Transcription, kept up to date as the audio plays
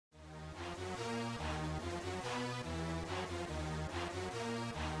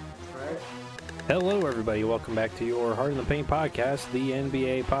Hello, everybody. Welcome back to your Heart in the Paint podcast, the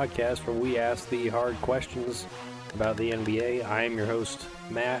NBA podcast where we ask the hard questions about the NBA. I am your host,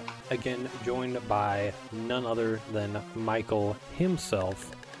 Matt, again joined by none other than Michael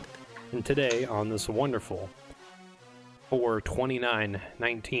himself. And today, on this wonderful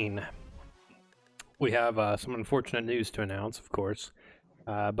 4/29/19, we have some unfortunate news to announce, of course.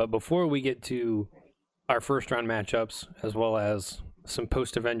 But before we get to our first round matchups, as well as some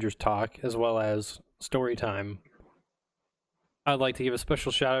post-Avengers talk, as well as story time, I'd like to give a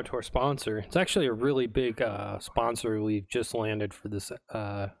special shout out to our sponsor. It's actually a really big sponsor we've just landed for this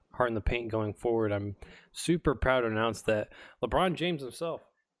Heart in the Paint going forward. I'm super proud to announce that LeBron James himself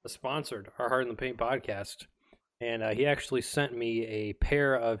has sponsored our Heart in the Paint podcast. And he actually sent me a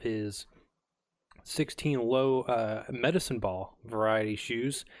pair of his 16 low medicine ball variety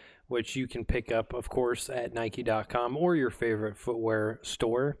shoes, which you can pick up, of course, at Nike.com or your favorite footwear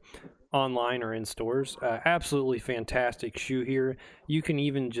store, online or in stores. Absolutely fantastic shoe here. You can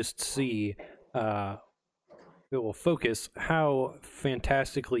even just see, it will focus how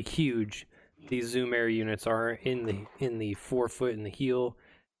fantastically huge these Zoom Air units are in the forefoot and the heel.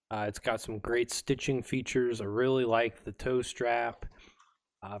 It's got some great stitching features. I really like the toe strap.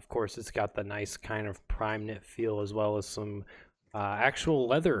 Of course, it's got the nice kind of prime knit feel, as well as some actual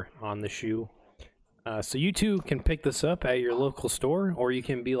leather on the shoe. So you too can pick this up at your local store, or you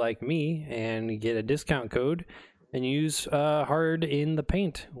can be like me and get a discount code and use Hard in the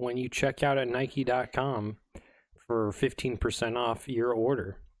Paint when you check out at Nike.com for 15% off your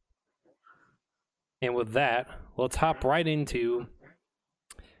order. And with that, let's hop right into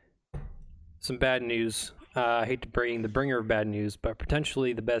some bad news. I hate to bring the bringer of bad news, but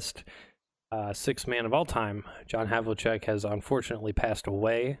potentially the best sixth man of all time, John Havlicek, has unfortunately passed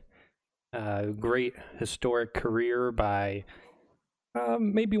away. Great historic career by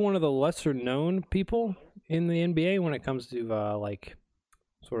maybe one of the lesser known people in the NBA when it comes to like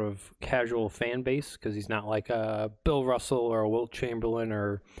sort of casual fan base, because he's not like a Bill Russell or a Wilt Chamberlain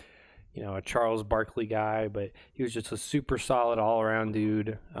or a Charles Barkley guy, but he was just a super solid all around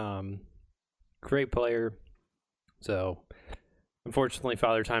dude. Great player. So unfortunately,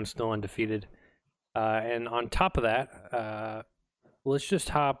 Father Time's still undefeated. And on top of that, let's just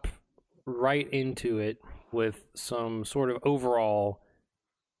hop right into it with some sort of overall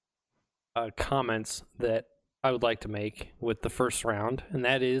comments that I would like to make with the first round. And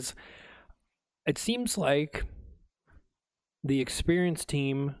that is, it seems like the experienced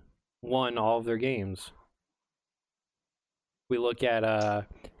team won all of their games. We look at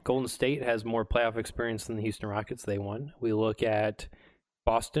Golden State has more playoff experience than the Houston Rockets. They won. We look at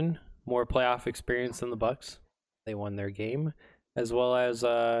Boston, more playoff experience than the Bucks. They won their game. As well as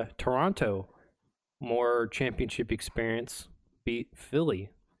Toronto, more championship experience, beat Philly.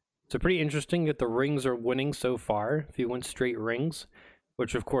 So pretty interesting that the rings are winning so far. If you win straight rings,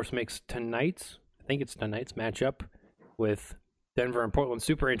 which of course makes tonight's matchup with Denver and Portland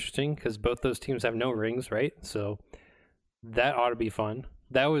super interesting, because both those teams have no rings, right? So that ought to be fun.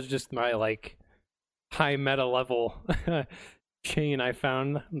 That was just my high meta level chain I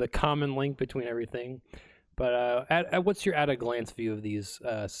found, the common link between everything. But what's your at-a-glance view of these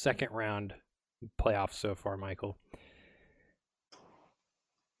second round playoffs so far, Michael?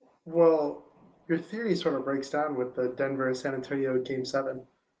 Well, your theory sort of breaks down with the Denver-San Antonio Game 7.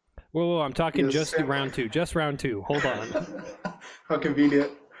 Whoa, I'm talking just round two. Just round two. Hold on. How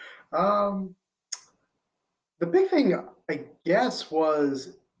convenient. The big thing, I guess,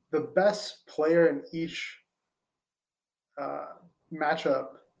 was the best player in each matchup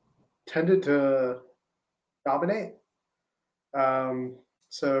tended to dominate.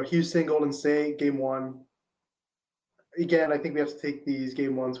 So Houston, Golden State, Game 1. Again, I think we have to take these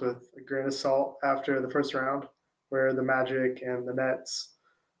Game 1s with a grain of salt after the first round, where the Magic and the Nets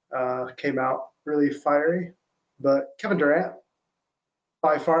came out really fiery. But Kevin Durant,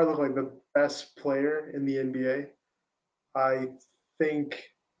 by far, looked like the best player in the NBA. I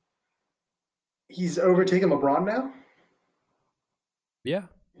think he's overtaken LeBron now. Yeah,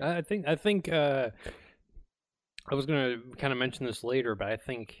 I think I was going to kind of mention this later, but I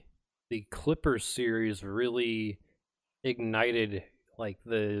think the Clippers series really ignited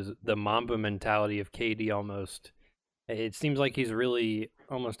the Mamba mentality of KD almost. It seems like he's really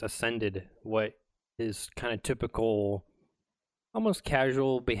almost ascended what is kind of typical, almost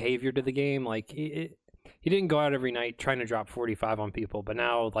casual behavior to the game. He didn't go out every night trying to drop 45 on people, but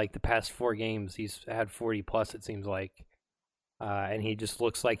now the past 4 games he's had 40 plus, it seems like. And he just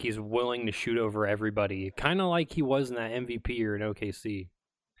looks like he's willing to shoot over everybody, kind of like he was in that MVP year in OKC.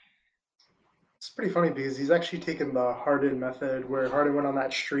 It's pretty funny because he's actually taken the Harden method, where Harden went on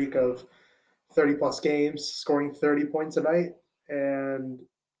that streak of 30 plus games, scoring 30 points a night. And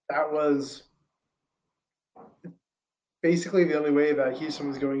that was basically the only way that Houston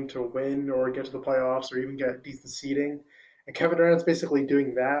was going to win or get to the playoffs or even get decent seeding. And Kevin Durant's basically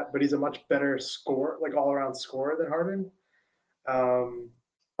doing that, but he's a much better scorer, like all around scorer than Harden.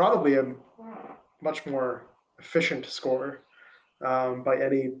 Probably a much more efficient scorer by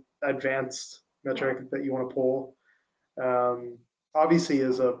any advanced metric that you want to pull. Um, Obviously,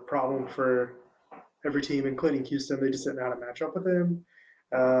 is a problem for every team, including Houston. They just didn't know how to match up with him.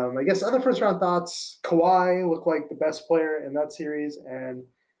 I guess other first round thoughts: Kawhi looked like the best player in that series, and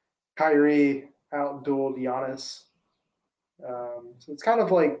Kyrie outdueled Giannis. So it's kind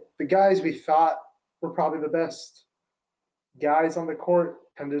of like the guys we thought were probably the best guys on the court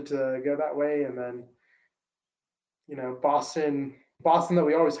tended to go that way, and then Boston that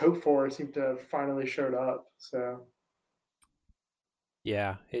we always hoped for seemed to have finally showed up. So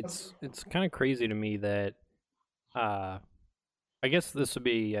Yeah, it's kind of crazy to me that uh I guess this would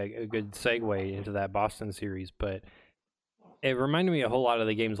be a good segue into that Boston series, but it reminded me a whole lot of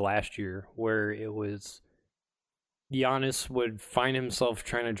the games last year where it was Giannis would find himself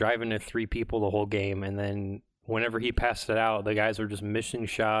trying to drive into three people the whole game, and then whenever he passed it out, the guys were just missing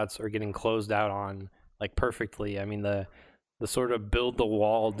shots or getting closed out on like perfectly. I mean the sort of build the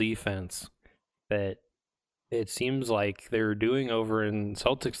wall defense that it seems like they're doing over in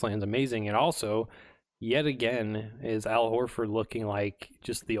Celtics land's amazing. And also, yet again, is Al Horford looking like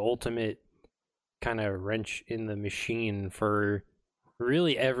just the ultimate kind of wrench in the machine for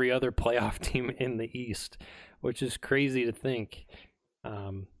really every other playoff team in the East, which is crazy to think.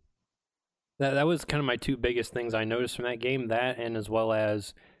 Um, that was kind of my two biggest things I noticed from that game. That and as well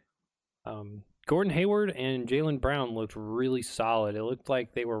as Gordon Hayward and Jaylen Brown looked really solid. It looked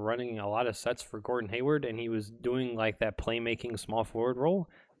like they were running a lot of sets for Gordon Hayward, and he was doing like that playmaking small forward role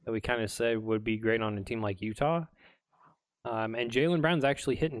that we kind of said would be great on a team like Utah. And Jaylen Brown's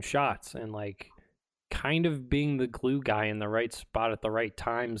actually hitting shots and like kind of being the glue guy in the right spot at the right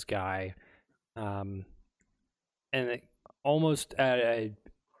times guy. Um, and it, almost the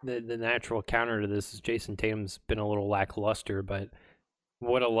natural counter to this is Jason Tatum's been a little lackluster, but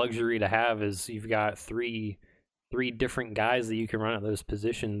what a luxury to have is you've got three different guys that you can run at those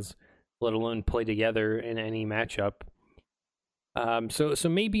positions, let alone play together in any matchup. So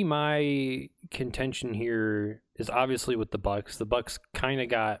maybe my contention here is obviously with the Bucks. The Bucks kind of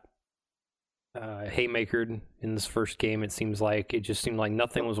got haymakered in this first game. It seems like it just seemed like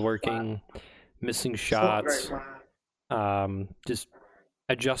nothing was working, missing shots, just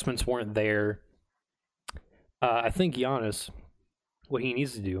adjustments weren't there. I think Giannis, what he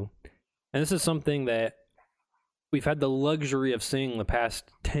needs to do, and this is something that we've had the luxury of seeing the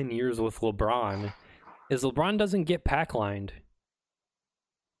past 10 years with LeBron, is LeBron doesn't get pack lined.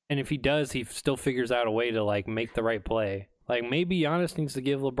 And if he does, he still figures out a way to like make the right play. Like maybe Giannis needs to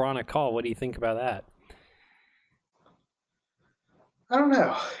give LeBron a call. What do you think about that? I don't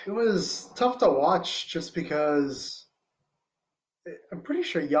know. It was tough to watch just because I'm pretty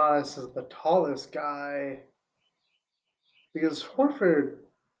sure Giannis is the tallest guy because Horford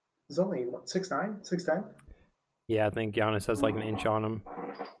is only what 6'9", 6'10". Yeah, I think Giannis has like an inch on him.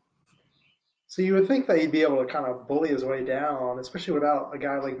 So you would think that he'd be able to kind of bully his way down, especially without a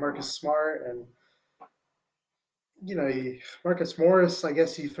guy like Marcus Smart and Marcus Morris. I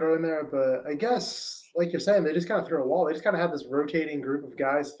guess you throw in there, but I guess like you're saying, they just kind of threw a wall. They just kind of had this rotating group of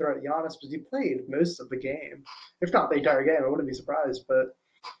guys throw at Giannis because he played most of the game, if not the entire game. I wouldn't be surprised, but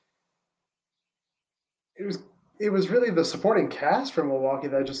it was it was really the supporting cast from Milwaukee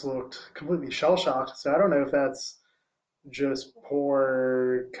that just looked completely shell shocked. So I don't know if that's just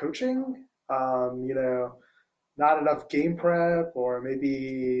poor coaching. Not enough game prep, or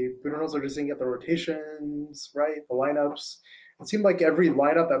maybe Budenholzer just didn't get the rotations right, the lineups. It seemed like every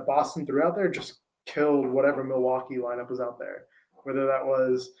lineup that Boston threw out there just killed whatever Milwaukee lineup was out there, whether that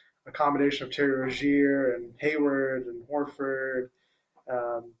was a combination of Terry Rozier and Hayward and Horford.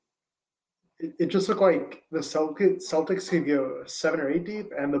 Um, it just looked like the Celtics could go 7 or 8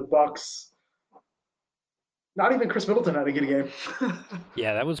 deep, and the Bucks, not even Chris Middleton had a good game.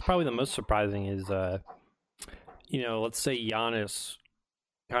 Yeah, that was probably the most surprising is let's say Giannis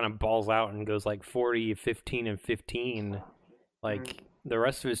kind of balls out and goes like 40, 15, and 15. Like the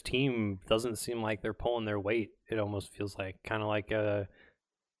rest of his team doesn't seem like they're pulling their weight. It almost feels like kind of like a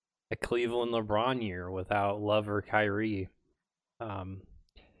Cleveland LeBron year without Love or Kyrie. Um,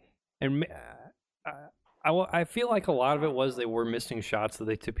 and I feel like a lot of it was they were missing shots that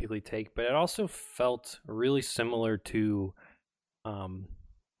they typically take, but it also felt really similar to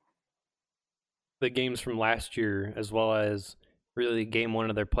the games from last year, as well as really game one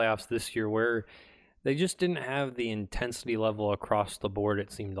of their playoffs this year, where they just didn't have the intensity level across the board.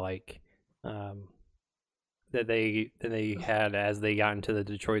 It seemed like um, that they had as they got into the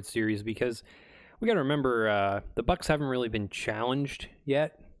Detroit series, because we got to remember the Bucks haven't really been challenged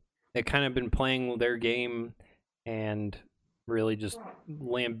yet. They've kind of been playing their game and really just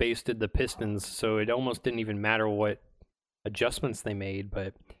lambasted the Pistons, so it almost didn't even matter what adjustments they made.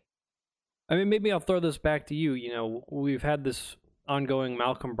 But I mean, maybe I'll throw this back to you. You know, we've had this ongoing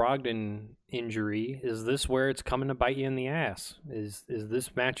Malcolm Brogdon injury. Is this where it's coming to bite you in the ass? Is this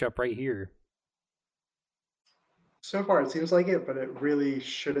matchup right here? So far, it seems like it, but it really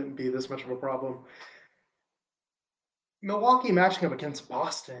shouldn't be this much of a problem. Milwaukee matching up against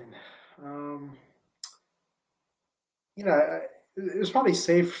Boston. Um, it was probably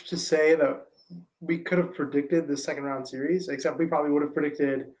safe to say that we could have predicted the second round series, except we probably would have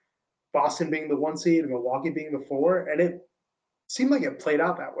predicted Boston being the 1 seed and Milwaukee being the 4. And it seemed like it played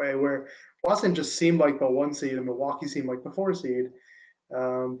out that way, where Boston just seemed like the 1 seed and Milwaukee seemed like the 4 seed.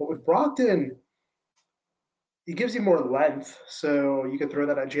 But with Brogdon, he gives you more length. So you could throw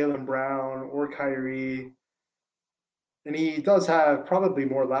that at Jaylen Brown or Kyrie. And he does have probably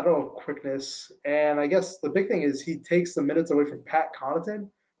more lateral quickness. And I guess the big thing is he takes the minutes away from Pat Connaughton,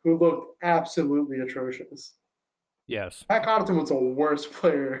 who looked absolutely atrocious. Yes. Pat Connaughton was the worst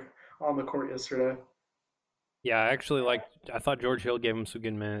player on the court yesterday. Yeah, I thought George Hill gave him some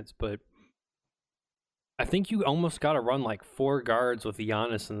good minutes, but I think you almost got to run like four guards with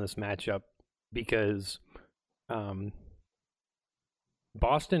Giannis in this matchup, because um,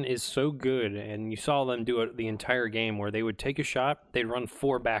 Boston is so good, and you saw them do it the entire game where they would take a shot, they'd run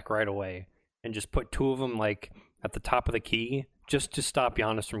four back right away, and just put two of them like at the top of the key just to stop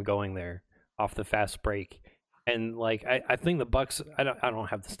Giannis from going there off the fast break. And like I think the Bucks, I don't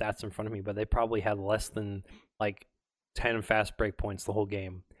have the stats in front of me, but they probably had less than like 10 fast break points the whole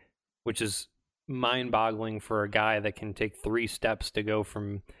game, which is mind-boggling for a guy that can take 3 steps to go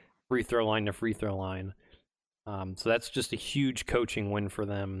from free throw line to free throw line. So that's just a huge coaching win for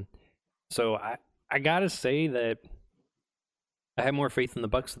them. So I gotta say that I have more faith in the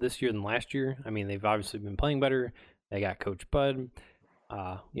Bucks this year than last year. I mean, they've obviously been playing better. They got Coach Bud.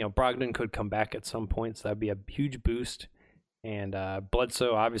 Brogdon could come back at some point, so that'd be a huge boost. And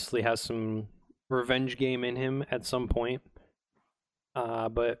Bledsoe obviously has some revenge game in him at some point.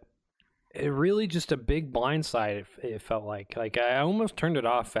 But it really just a big blindside. It felt like I almost turned it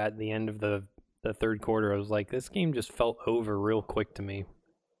off at the end of the third quarter. I was like, this game just felt over real quick to me.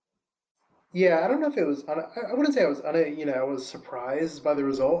 Yeah, I don't know if it was. I wouldn't say I was. I was surprised by the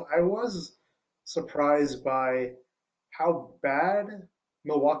result. I was surprised by how bad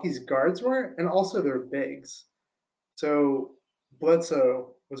Milwaukee's guards were, and also their bigs. So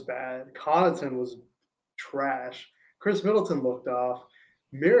Bledsoe was bad. Connaughton was trash. Chris Middleton looked off.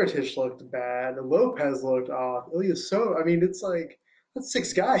 Mirotic looked bad. Lopez looked off. I mean, it's like that's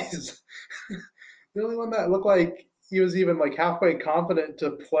 6 guys. The only one that looked like he was even like halfway confident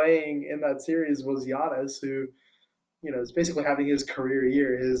to playing in that series was Giannis, who is basically having his career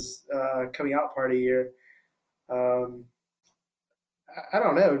year, his coming out party year. Um, I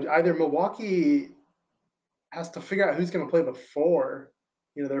don't know. Either Milwaukee has to figure out who's going to play the 4,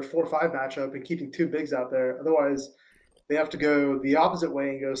 their 4-5 matchup, and keeping two bigs out there. Otherwise, they have to go the opposite way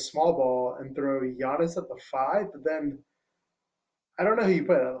and go small ball and throw Giannis at the 5. But then I don't know who you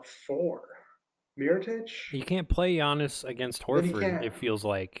put at the 4. Mirotic? You can't play Giannis against Then you Horford, can't. it feels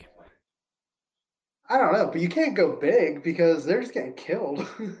like. I don't know, but you can't go big because they're just getting killed.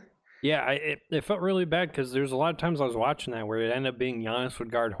 Yeah, it felt really bad because there's a lot of times I was watching that where it ended up being Giannis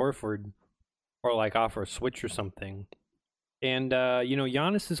would guard Horford or like offer a switch or something. And,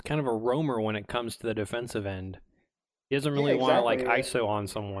 Giannis is kind of a roamer when it comes to the defensive end. He doesn't Yeah, really want to like exactly. ISO on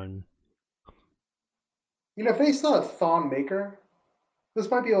someone. If they saw a Thon Maker, this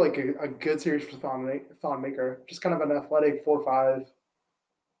might be like a good series for Thon Maker. Just kind of an athletic 4-5.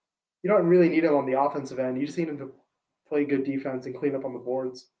 You don't really need him on the offensive end. You just need him to play good defense and clean up on the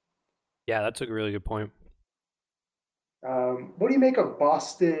boards. Yeah, that's a really good point. What do you make of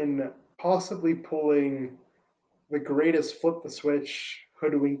Boston possibly pulling the greatest flip the switch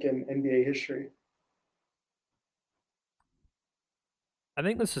hoodwink in NBA history? I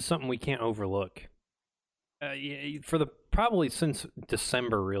think this is something we can't overlook. For the probably since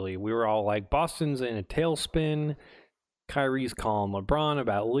December, really, we were all like, Boston's in a tailspin. Kyrie's calling LeBron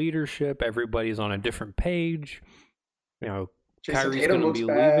about leadership. Everybody's on a different page. You know, Jason Kyrie's Tatum going to looks be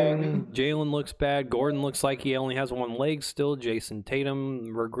bad. leaving. Jalen looks bad. Gordon looks like he only has one leg still. Jason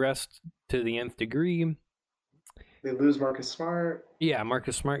Tatum regressed to the nth degree. They lose Marcus Smart. Yeah,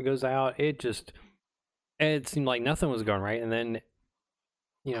 Marcus Smart goes out. it seemed like nothing was going right. And then,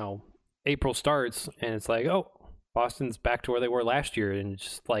 April starts and it's like, oh, Boston's back to where they were last year. And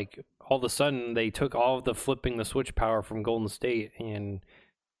just like all of a sudden they took all of the flipping the switch power from Golden State and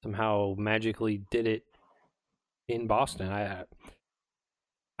somehow magically did it in Boston. I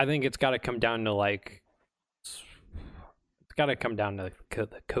think it's got to come down to it's got to come down to the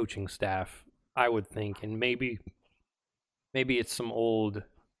coaching staff, I would think. And maybe it's some old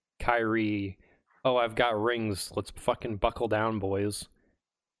Kyrie, oh, I've got rings, let's fucking buckle down, boys.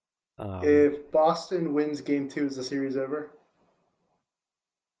 If Boston wins Game 2, is the series over?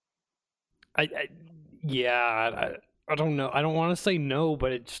 I yeah, I don't know. I don't want to say no,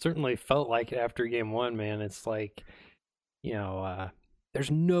 but it certainly felt like it after Game 1, man. It's like,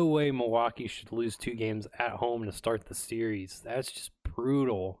 there's no way Milwaukee should lose 2 games at home to start the series. That's just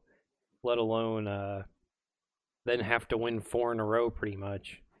brutal, let alone then have to win 4 in a row pretty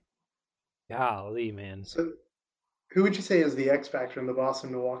much. Golly, man. So, who would you say is the X factor in the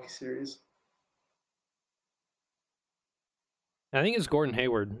Boston Milwaukee series? I think it's Gordon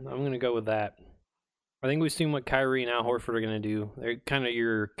Hayward. I'm going to go with that. I think we've seen what Kyrie and Al Horford are going to do. They're kind of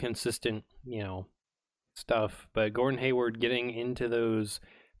your consistent, stuff. But Gordon Hayward getting into those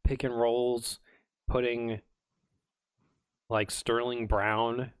pick and rolls, putting like Sterling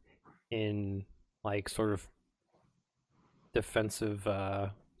Brown in like sort of defensive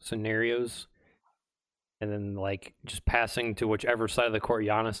scenarios, and then like just passing to whichever side of the court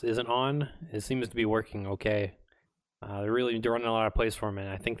Giannis isn't on, it seems to be working okay. They're really running a lot of plays for him, and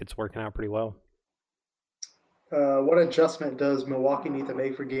I think it's working out pretty well. What adjustment does Milwaukee need to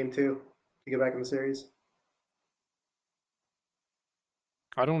make for Game 2 to get back in the series?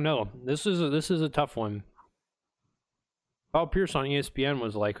 I don't know. This is a tough one. Paul Pierce on ESPN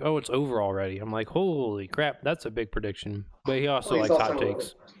was like, "Oh, it's over already." I'm like, "Holy crap, that's a big prediction." But he also likes hot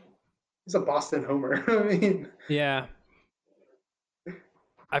takes. He's a Boston homer. I mean, yeah.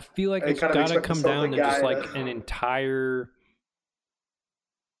 I feel like it's got to come down to just like an entire,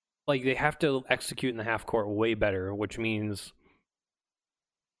 like they have to execute in the half court way better, which means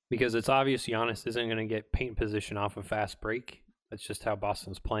because it's obvious Giannis isn't going to get paint position off a fast break. That's just how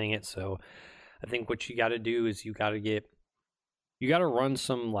Boston's playing it. So I think what you got to do is you got to run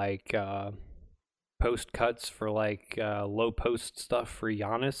some like post cuts for like low post stuff for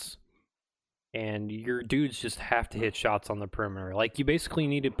Giannis. And your dudes just have to hit shots on the perimeter. Like, you basically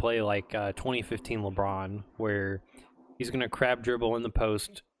need to play like 2015 LeBron, where he's going to crab dribble in the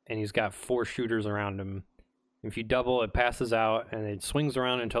post, and he's got 4 shooters around him. If you double, it passes out, and it swings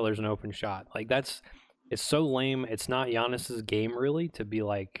around until there's an open shot. Like, it's so lame. It's not Giannis's game, really, to be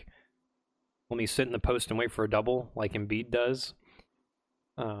like, let me sit in the post and wait for a double, like Embiid does.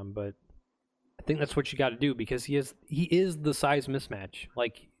 But I think that's what you got to do, because he is the size mismatch.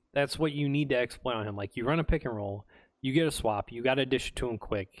 Like, that's what you need to exploit on him. Like, you run a pick and roll, you get a swap, you got to dish it to him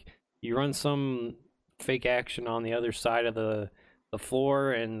quick. You run some fake action on the other side of the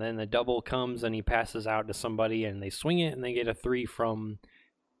floor, and then the double comes and he passes out to somebody and they swing it and they get a 3 from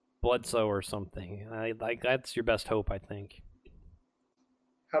Bledsoe or something. Like, that's your best hope, I think.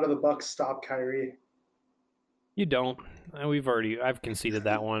 How do the Bucks stop Kyrie? You don't. I've conceded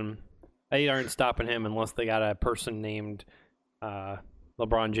that one. They aren't stopping him unless they got a person named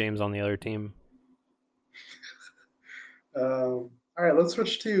LeBron James on the other team. All right, let's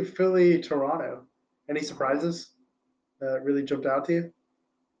switch to Philly, Toronto. Any surprises that really jumped out to you?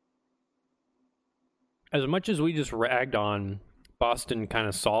 As much as we just ragged on Boston kind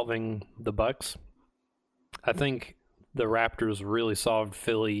of solving the Bucks, I think the Raptors really solved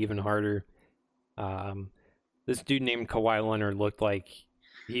Philly even harder. This dude named Kawhi Leonard looked like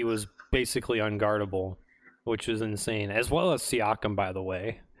he was basically unguardable, which is insane, as well as Siakam, by the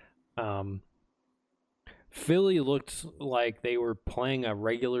way. Philly looked like they were playing a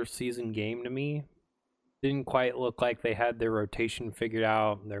regular season game to me. Didn't quite look like they had their rotation figured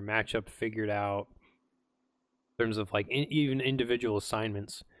out, their matchup figured out, in terms of like even individual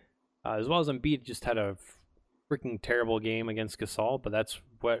assignments. As well as Embiid just had a freaking terrible game against Gasol, but that's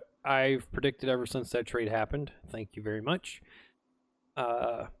what I've predicted ever since that trade happened. Thank you very much.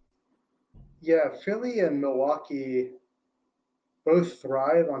 Yeah, Philly and Milwaukee both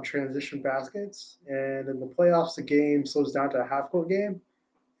thrive on transition baskets, and in the playoffs, the game slows down to a half-court game,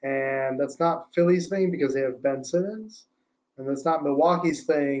 and that's not Philly's thing because they have Ben Simmons, and that's not Milwaukee's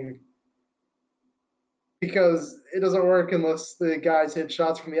thing because it doesn't work unless the guys hit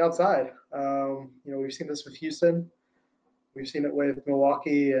shots from the outside. We've seen this with Houston, we've seen it with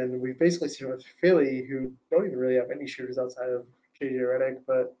Milwaukee, and we've basically seen it with Philly, who don't even really have any shooters outside of JJ Redick.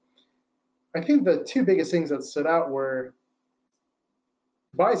 But I think the 2 biggest things that stood out were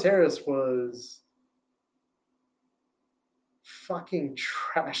Tobias Harris was fucking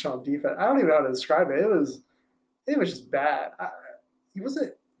trash on defense. I don't even know how to describe it. It was just bad. He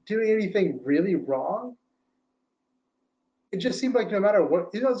wasn't doing anything really wrong. It just seemed like no matter what,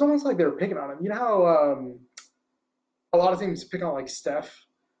 it was almost like they were picking on him. You know how a lot of teams pick on like Steph,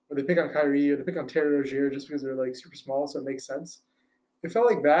 or they pick on Kyrie, or they pick on Terry Rozier just because they're like super small, so it makes sense. It felt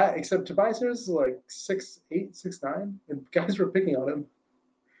like that, except Tobias Harris is like 6'8", 6'9", and guys were picking on him.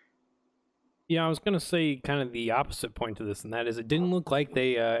 Yeah, I was gonna say kind of the opposite point to this, and that is it didn't look like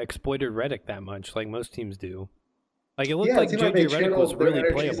they exploited Reddick that much, like most teams do. Like it looked Yeah, it like seemed like they JJ Reddick was channeled their really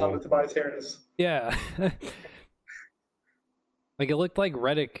energies onto playable. Tobias Harris. Yeah. Like it looked like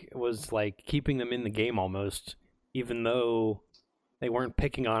Reddick was like keeping them in the game almost, even though they weren't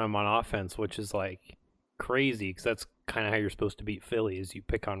picking on him on offense, which is like crazy because that's kind of how you're supposed to beat Philly is you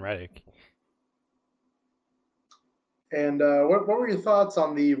pick on Reddick. And what were your thoughts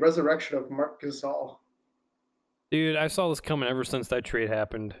on the resurrection of Marc Gasol? Dude, I saw this coming ever since that trade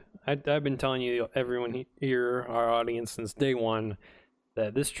happened. I've been telling you, everyone here, our audience, since day one,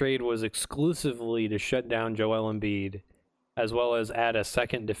 that this trade was exclusively to shut down Joel Embiid, as well as add a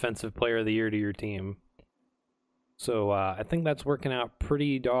second Defensive Player of the Year to your team. So I think that's working out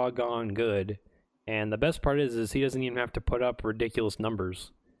pretty doggone good. And the best part is he doesn't even have to put up ridiculous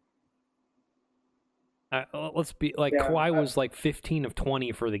numbers. Let's be like Yeah, Kawhi was like 15 of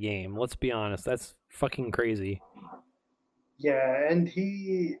 20 for the game. Let's be honest, that's fucking crazy. yeah, and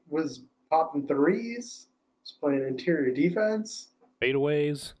he was popping threes, was playing interior defense.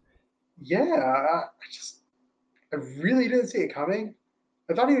 Fadeaways. Yeah, I really didn't see it coming.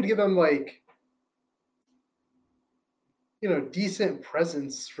 I thought he would give them like decent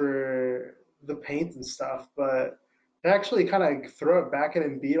presence for the paint and stuff, but to actually kind of throw it back at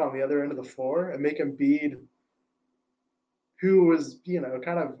Embiid on the other end of the floor and make Embiid, who was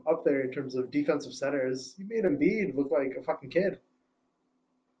kind of up there in terms of defensive centers, he made Embiid look like a fucking kid.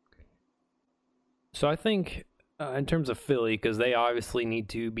 So I think in terms of Philly, because they obviously need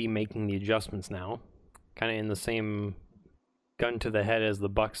to be making the adjustments now, kind of in the same gun to the head as the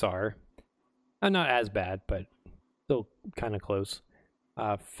Bucks are. Not as bad, but still kind of close.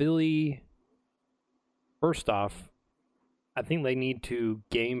 Philly, first off, I think they need to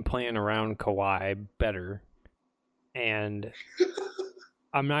game plan around Kawhi better. And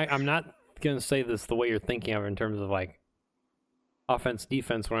I'm not gonna say this the way you're thinking of it in terms of like offense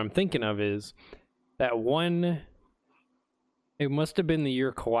defense. What I'm thinking of is that one. It must have been the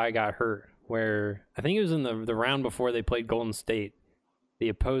year Kawhi got hurt, where I think it was in the round before they played Golden State. The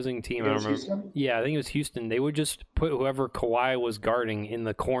opposing team, I don't Against remember. Houston. Yeah, I think it was Houston. They would just put whoever Kawhi was guarding in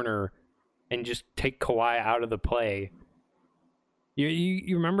the corner and just take Kawhi out of the play.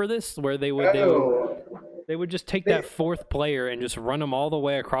 You remember this where Oh, they would just take they, that fourth player and just run him all the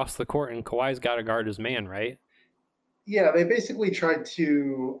way across the court, and Kawhi's got to guard his man, right? yeah, they basically tried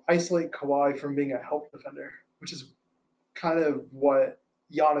to isolate Kawhi from being a help defender, which is kind of what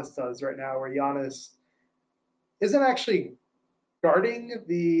Giannis does right now, where Giannis isn't actually guarding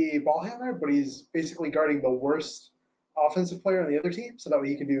the ball handler, but he's basically guarding the worst offensive player on the other team, so that way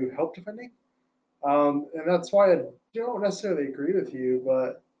he can do help defending. And that's why I don't necessarily agree with you,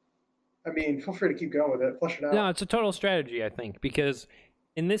 but I mean, feel free to keep going with it, flush it No, out. it's a total strategy, I think, because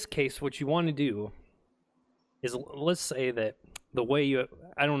in this case, what you want to do is let's say that the way you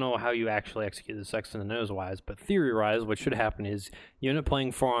I don't know how you actually execute this X and the nose wise, but theory wise, what should happen is you end up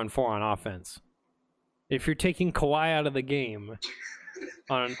playing 4-on-4 on offense. If you're taking Kawhi out of the game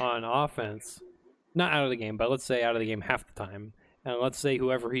on offense, not out of the game, but let's say out of the game half the time, and let's say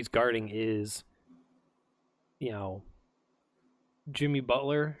whoever he's guarding is, you know, Jimmy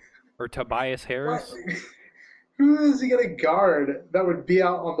Butler or Tobias What? Harris. Who is he going to guard that would be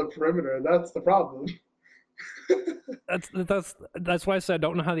out on the perimeter? That's the problem. That's why I said I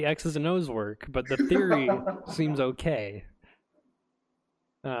don't know how the X's and O's work, but the theory seems okay.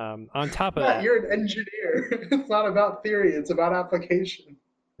 On top of Matt, that, you're an engineer. It's not about theory, it's about application.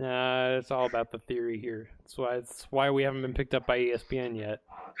 it's all about the theory here. That's why we haven't been picked up by ESPN yet.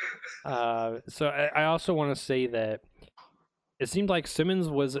 So I also want to say that it seemed like Simmons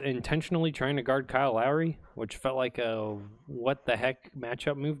was intentionally trying to guard Kyle Lowry, which felt like a what the heck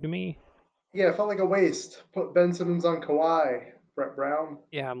matchup move to me. Yeah, it felt like a waste. Put Ben Simmons on Kawhi, Brett Brown.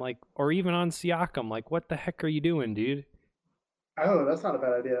 Yeah, I'm like, or even on Siakam, like, what the heck are you doing, dude? Oh, that's not a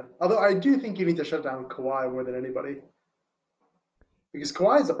bad idea. Although I do think you need to shut down Kawhi more than anybody. Because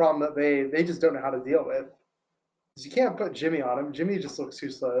Kawhi is a problem that they just don't know how to deal with. Because you can't put Jimmy on him. Jimmy just looks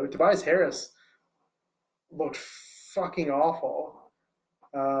too slow. Tobias Harris looked fucking awful.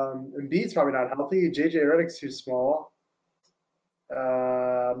 Embiid's probably not healthy. JJ Redick's too small.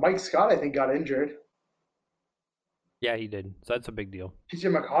 Mike Scott, I think, got injured. Yeah, he did. So that's a big deal.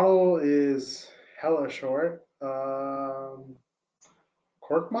 TJ McConnell is hella short.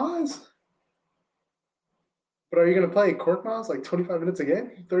 Korkmaz? But are you going to play Korkmaz like 25 minutes a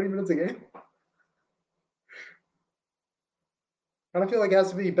game? 30 minutes a game? I don't feel like it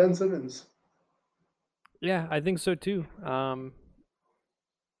has to be Ben Simmons. Yeah, I think so too.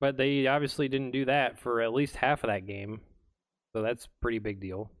 But they obviously didn't do that for at least half of that game. So that's a pretty big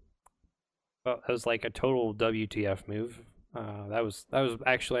deal. Well, that was like a total WTF move. That was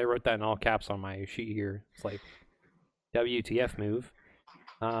actually, I wrote that in all caps on my sheet here. It's like WTF move.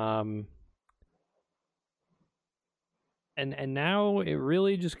 Um, and now it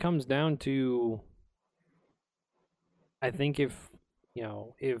really just comes down to, I think if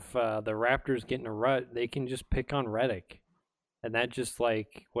the Raptors get in a rut, they can just pick on Redick, and that just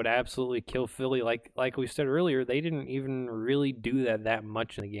like would absolutely kill Philly. Like we said earlier, they didn't even really do that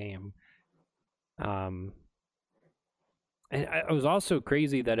much in the game. Um, And it was also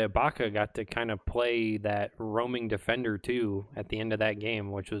crazy that Ibaka got to kind of play that roaming defender too at the end of that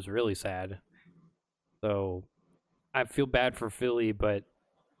game, which was really sad. So I feel bad for Philly, but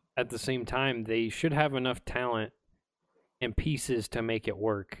at the same time, they should have enough talent and pieces to make it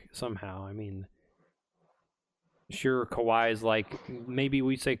work somehow. I mean, sure, Kawhi's like, maybe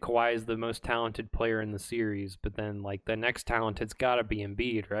we say Kawhi is the most talented player in the series, but then like the next talented's got to be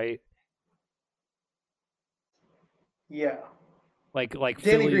Embiid, right? Yeah. Like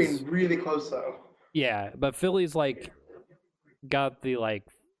Danny Philly's, Green really close though. yeah, but Philly's like got the like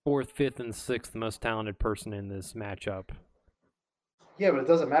fourth, fifth, and sixth most talented person in this matchup. Yeah, but it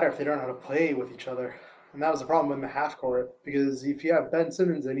doesn't matter if they don't know how to play with each other. And that was the problem in the half court because if you have Ben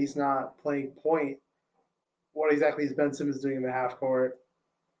Simmons and he's not playing point, what exactly is Ben Simmons doing in the half court?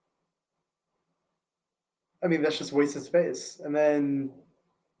 I mean, that's just wasted space. And then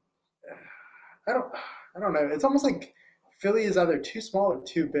I don't, I don't know. It's almost like Philly is either too small or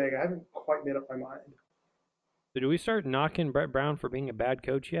too big. I haven't quite made up my mind. So do we start knocking Brett Brown for being a bad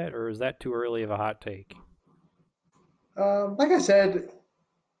coach yet, or is that too early of a hot take? Like I said,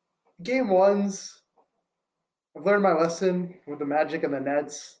 game ones, I've learned my lesson with the Magic and the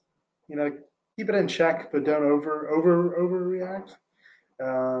Nets. You know, keep it in check, but don't overreact.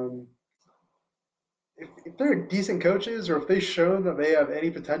 Um, if they're decent coaches or if they show that they have any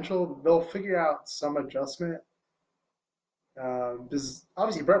potential, they'll figure out some adjustment. Because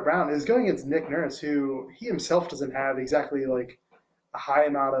obviously Brett Brown is going against Nick Nurse, who he himself doesn't have exactly like a high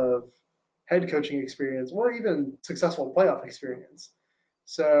amount of head coaching experience or even successful playoff experience.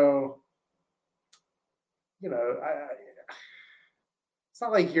 So, it's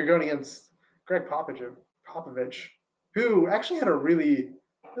not like you're going against Greg Popovich, who actually had a really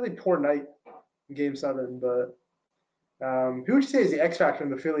poor night in Game Seven. But who would you say is the X factor in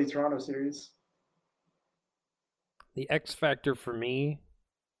the Philly Toronto series? The X factor for me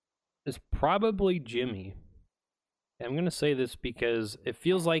is probably Jimmy. And I'm going to say this because it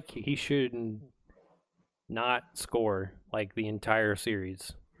feels like he should not score like the entire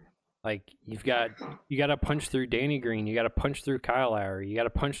series. Like you got to punch through Danny Green, you got to punch through Kyle Lowry, you got to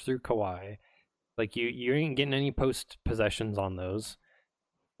punch through Kawhi. Like you ain't getting any post possessions on those.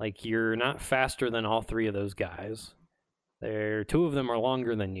 Like you're not faster than all three of those guys. There, two of them are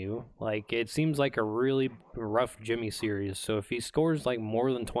longer than you. Like it seems like a really rough Jimmy series. So if he scores like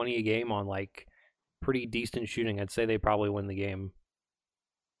more than 20 a game on like pretty decent shooting, I'd say they probably win the game.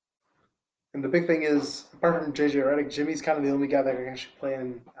 And the big thing is, apart from JJ Redick, Jimmy's kind of the only guy that can actually play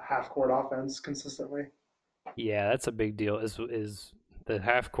in a half court offense consistently. Yeah, that's a big deal. Is the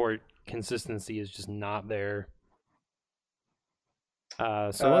half court consistency is just not there.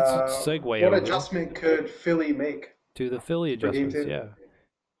 So let's segue What over adjustment could Philly make to the Philly for game adjustments. two? Yeah.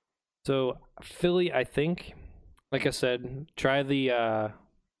 So Philly, I think, like I said, try the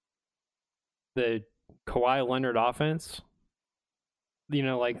Kawhi Leonard offense. You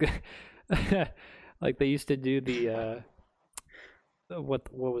know, like like they used to do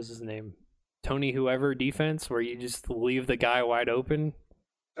what was his name? Tony whoever defense where you just leave the guy wide open.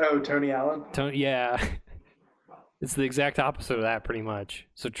 Oh, Tony Allen. Tony, yeah. It's the exact opposite of that pretty much.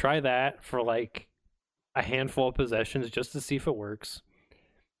 So try that for like a handful of possessions just to see if it works.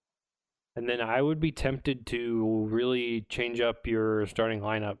 And then I would be tempted to really change up your starting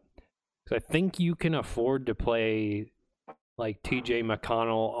lineup. Because I think you can afford to play like TJ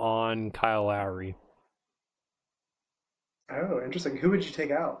McConnell on Kyle Lowry. Oh, interesting. Who would you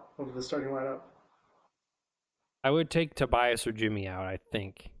take out of the starting lineup? I would take Tobias or Jimmy out, I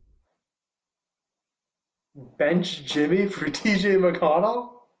think. Bench Jimmy for TJ McConnell?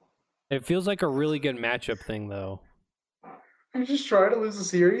 It feels like a really good matchup thing, though. You're just trying to lose a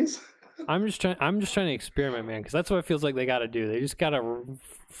series? I'm just trying. I'm just trying to experiment, man, because that's what it feels like they got to do. They just got to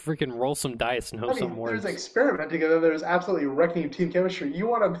freaking roll some dice and I hope something mean, there's works. experimenting and then there's absolutely wrecking team chemistry. You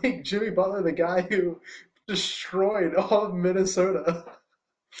want to make Jimmy Butler the guy who destroyed all of Minnesota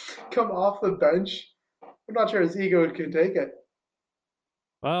come off the bench? I'm not sure his ego can take it.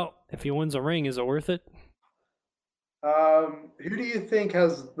 Well, if he wins a ring, is it worth it? Who do you think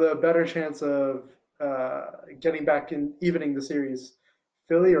has the better chance of getting back and evening the series,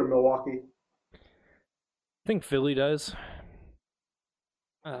 Philly or Milwaukee? I think Philly does.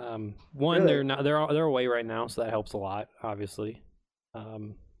 One, Really? they're not. They're away right now, so that helps a lot. Obviously,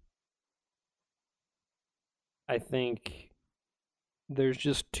 um, I think there's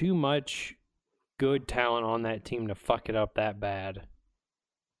just too much good talent on that team to fuck it up that bad.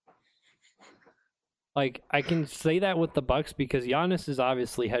 Like I can say that with the Bucks because Giannis is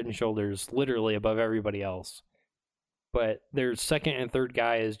obviously head and shoulders, literally above everybody else. But their second and third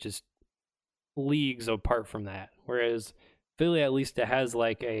guy is just leagues apart from that. Whereas Philly, at least, it has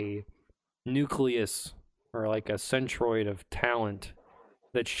like a nucleus or like a centroid of talent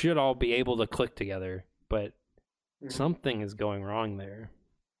that should all be able to click together. But Mhm. something is going wrong there.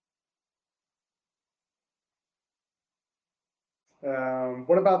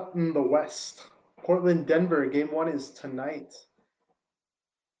 What about in the West? Portland, Denver. Game one is tonight.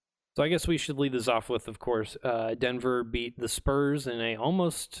 So I guess we should lead this off with, of course, Denver beat the Spurs in a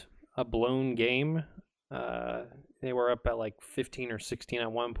almost a blown game. Uh, they were up at like 15 or 16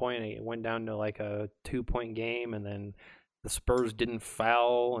 at one point. It went down to like a 2 point game, and then the Spurs didn't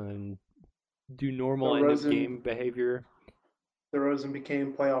foul and do normal end of DeRozan, game behavior. DeRozan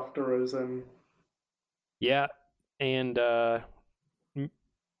became playoff DeRozan. Yeah, and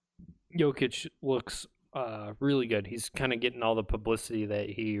Jokic looks really good. He's kind of getting all the publicity that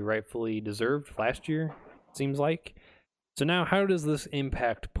he rightfully deserved last year, seems like. So now, how does this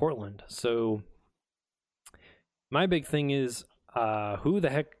impact Portland? So my big thing is, who the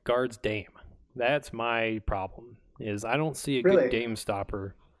heck guards Dame? That's my problem. Is I don't see a good Really? Dame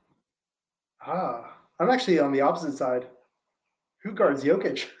stopper. I'm actually on the opposite side. Who guards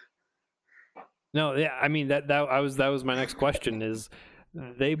Jokic? No, yeah, I mean that was my next question. Is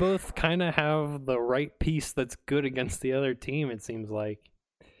they both kind of have the right piece that's good against the other team? It seems like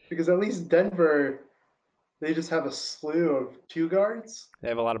Because at least Denver, they just have a slew of two guards they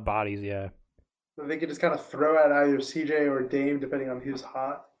have a lot of bodies. Yeah, that they can just kind of throw at either CJ or Dame, depending on who's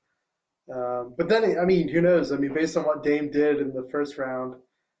hot. But then, I mean, who knows? I mean, based on what Dame did in the first round,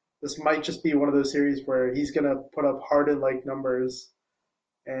 this might just be one of those series where he's going to put up Harden like numbers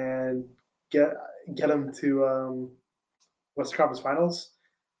and get get him to Western Conference Finals.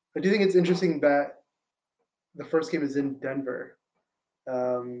 I do think it's interesting that the first game is in Denver.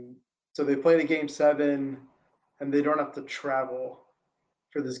 Um, so they played a game seven, and they don't have to travel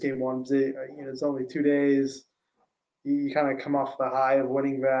for this game one. It's only 2 days. You kind of come off the high of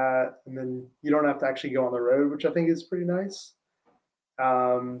winning that, and then you don't have to actually go on the road, which I think is pretty nice.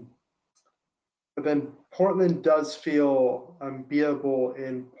 Um, but then Portland does feel unbeatable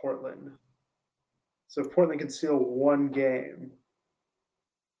in Portland. So if Portland can steal one game,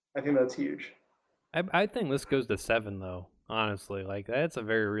 I think that's huge. I think this goes to 7 though. Honestly, like that's a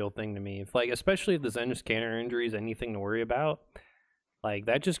very real thing to me. If like, especially if this Enes Kanter injury is anything to worry about, like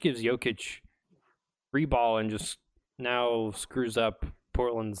that just gives Jokic free ball and just now screws up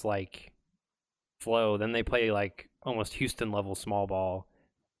Portland's like flow. Then they play like almost Houston level small ball,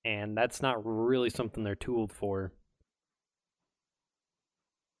 and that's not really something they're tooled for.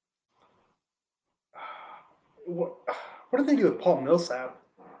 What do they do with Paul Millsap?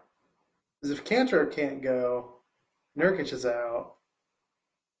 Because if Cantor can't go, Nurkic is out.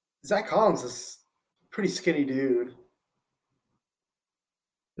 Zach Collins is a pretty skinny dude.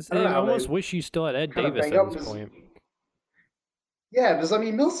 I don't know I how they almost wish you still had Ed kind of Davis bang at up this his. point. Yeah, because I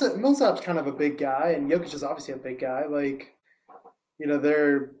mean Millsap's kind of a big guy, and Jokic is obviously a big guy. Like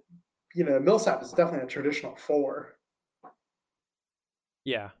they're Millsap is definitely a traditional four.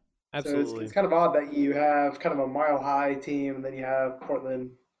 Yeah, So it's absolutely. kind of odd that you have kind of a mile high team, and then you have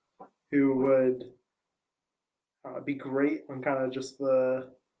Portland, who would be great on kind of just the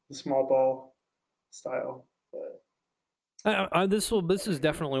small ball style. But This is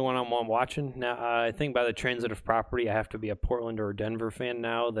definitely one I'm watching now. I think by the transitive property, I have to be a Portland or a Denver fan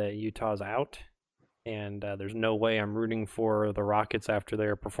now that Utah's out, and there's no way I'm rooting for the Rockets after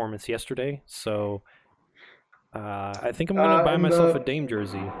their performance yesterday. So I think I'm gonna buy in myself a the Dame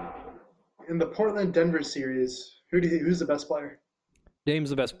jersey. Portland Denver series, who's the best player? Dame's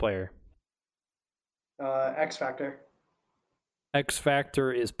the best player. X factor. X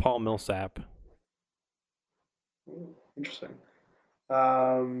factor is Paul Millsap. Interesting.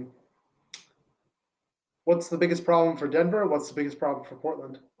 Um, What's the biggest problem for Denver? What's the biggest problem for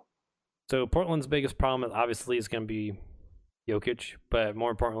Portland? So Portland's biggest problem obviously is going to be Jokic, but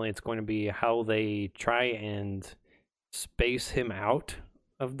more importantly, it's going to be how they try and space him out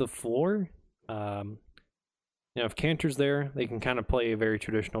of the floor. Um, if Cantor's there, they can kind of play a very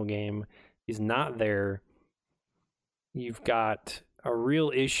traditional game. He's not there. You've got a real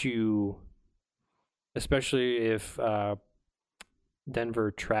issue, especially if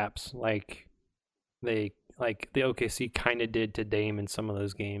Denver traps the OKC kind of did to Dame in some of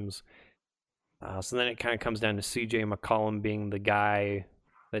those games. So then it kind of comes down to CJ McCollum being the guy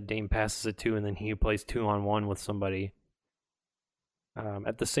that Dame passes it to, and then he plays 2-on-1 with somebody.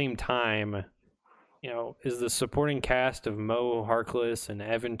 At the same time, is the supporting cast of Mo Harkless and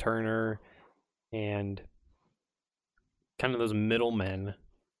Evan Turner and kind of those middlemen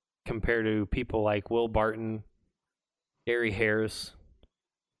compared to people like Will Barton, Gary Harris.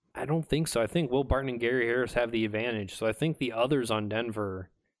 I don't think so. I think Will Barton and Gary Harris have the advantage. So I think the others on Denver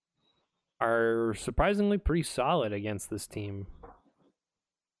are surprisingly pretty solid against this team.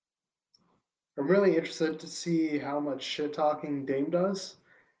 I'm really interested to see how much shit talking Dame does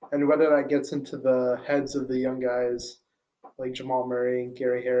and whether that gets into the heads of the young guys like Jamal Murray and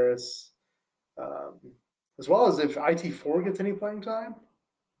Gary Harris, um, as well as if IT4 gets any playing time,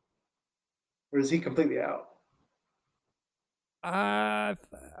 or is he completely out? I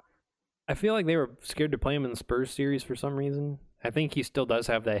feel like they were scared to play him in the Spurs series for some reason. I think he still does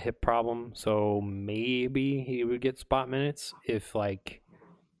have that hip problem, so maybe he would get spot minutes if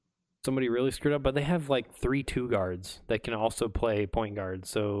somebody really screwed up. But they have 3 2 guards that can also play point guard,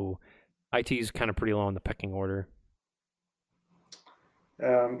 so IT's kind of pretty low on the pecking order.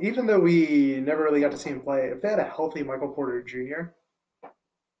 Even though we never really got to see him play, if they had a healthy Michael Porter Jr.,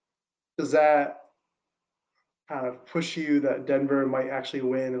 does that kind of push you that Denver might actually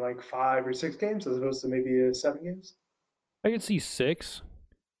win in 5 or 6 games as opposed to maybe 7 games? I could see 6.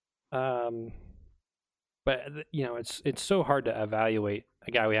 But it's so hard to evaluate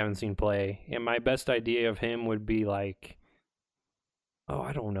a guy we haven't seen play. And my best idea of him would be I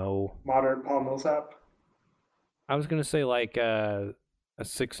don't know. Modern Paul Millsap. I was gonna say a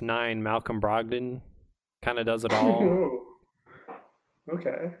 6'9" Malcolm Brogdon, kind of does it all.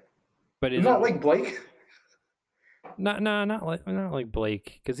 Okay, But not like Blake. Not like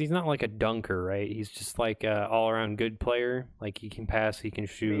Blake, because he's not like a dunker, right? He's just like a all around good player. Like he can pass, he can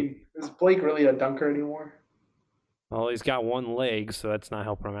shoot. I mean, is Blake really a dunker anymore? Well, he's got one leg, so that's not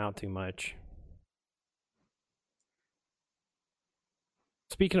helping him out too much.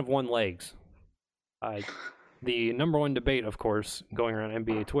 Speaking of one legs, the number one debate, of course, going around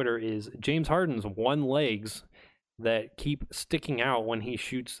NBA Twitter is James Harden's one legs that keep sticking out when he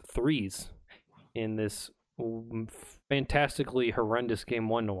shoots threes in this fantastically horrendous game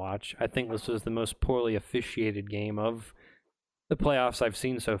 1 to watch. I think this was the most poorly officiated game of the playoffs I've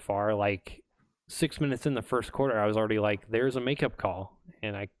seen so far. 6 minutes in the first quarter, I was already like, there's a makeup call,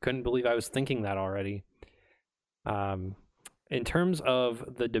 and I couldn't believe I was thinking that already. In terms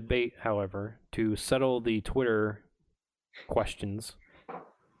of the debate, however, to settle the Twitter questions,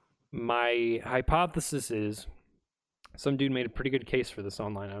 my hypothesis is some dude made a pretty good case for this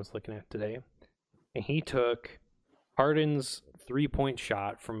online I was looking at today. And he took Harden's 3-point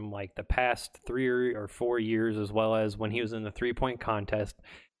shot from the past 3 or 4 years, as well as when he was in the 3-point contest,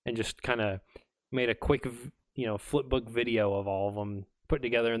 and just kind of made a quick, flipbook video of all of them put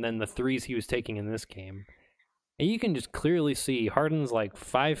together, and then the threes he was taking in this game. And you can just clearly see Harden's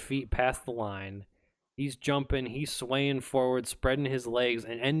 5 feet past the line. He's jumping, he's swaying forward, spreading his legs,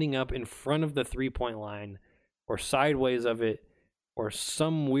 and ending up in front of the 3-point line, or sideways of it, or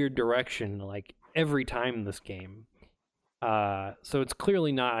some weird direction, every time in this game. So it's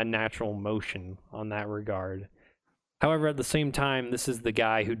clearly not a natural motion on that regard. However, at the same time, this is the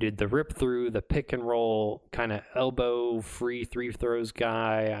guy who did the rip through, the pick and roll, kind of elbow free 3 throws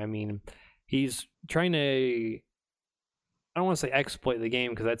guy. I mean, he's trying to, I don't want to say exploit the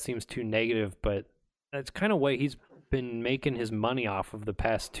game because that seems too negative, but that's kind of way he's been making his money off of the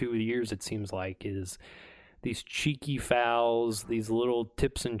past 2 years, it seems like, is these cheeky fouls, these little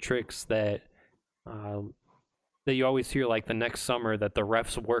tips and tricks that you always hear the next summer that the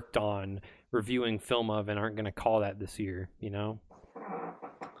refs worked on reviewing film of and aren't going to call that this year, Do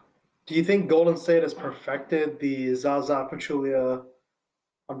you think Golden State has perfected the Zaza Pachulia,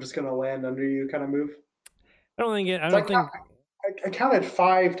 I'm just going to land under you kind of move? I don't think it. I don't think. I counted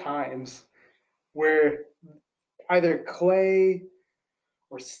 5 times where either Clay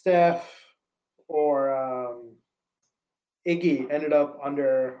or Steph or Iggy ended up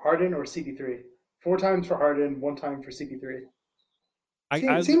under Harden or CP3. 4 times for Harden, 1 time for CP3.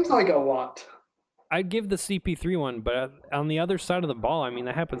 Seems like a lot. I'd give the CP3 one, but on the other side of the ball, I mean,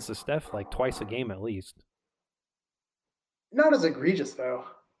 that happens to Steph like twice a game at least. Not as egregious though.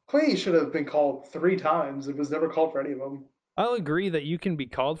 Clay should have been called 3 times. It was never called for any of them. I'll agree that you can be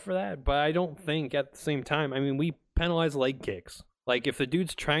called for that, but I don't think at the same time. I mean, we penalize leg kicks. Like if the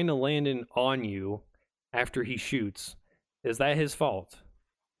dude's trying to land in on you after he shoots, is that his fault?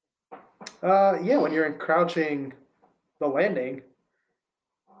 Yeah, when you're crouching the landing,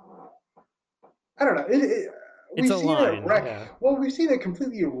 I don't know. It's We've a seen it line, wreck. yeah. Well, we've seen it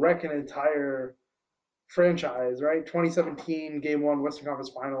completely wreck an entire franchise, right? 2017 Game One Western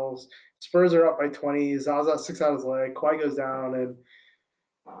Conference Finals. Spurs are up by 20. Zaza 6 out his leg. Kawhi goes down, and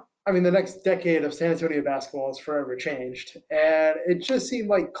I mean the next decade of San Antonio basketball is forever changed. And it just seemed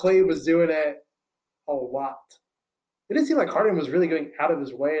like Clay was doing it a lot. It didn't seem like Harden was really going out of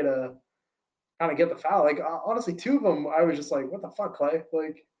his way to kind of get the foul. Like honestly, 2 of them, I was just like, "What the fuck, Clay?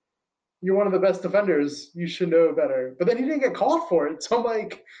 Like, you're one of the best defenders. You should know better." But then he didn't get called for it, so I'm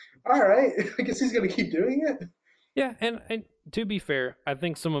like, "All right, I guess he's gonna keep doing it." Yeah, and to be fair, I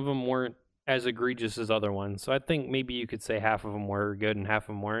think some of them weren't as egregious as other ones. So I think maybe you could say half of them were good and half of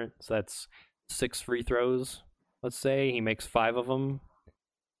them weren't. So that's 6 free throws. Let's say he makes 5 of them.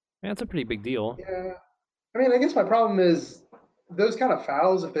 Yeah, that's a pretty big deal. Yeah, I mean, I guess my problem is those kind of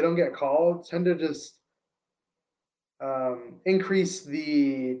fouls, if they don't get called, tend to just increase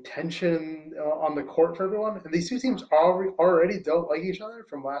the tension on the court for everyone. And these 2 teams already don't like each other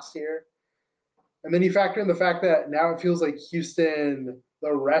from last year. And then you factor in the fact that now it feels like Houston, the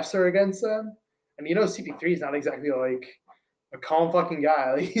refs are against them. And you know, CP3 is not exactly like a calm fucking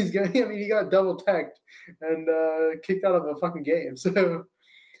guy. Like he's going. I mean, he got double teched and kicked out of a fucking game. So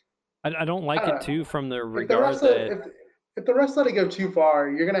I don't I like don't it know. too from the If the regard refs let, that if the refs let it go too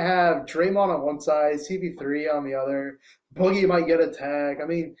far, you're gonna have Draymond on one side, CP3 on the other. Boogie might get a tag. I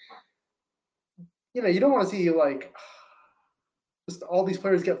mean, you don't want to see like just all these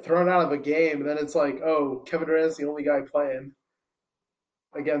players get thrown out of a game, and then it's like, oh, Kevin Durant's the only guy playing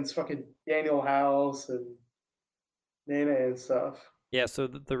against fucking Daniel House and Nene and stuff. yeah. So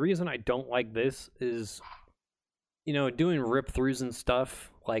the reason I don't like this is doing rip throughs and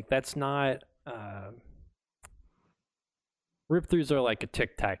stuff like that's not. Rip throughs are like a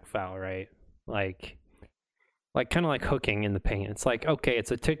tic tac foul, right? Like kind of like hooking in the paint. It's like okay,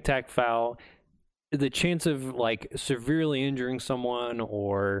 it's a tic tac foul. The chance of like severely injuring someone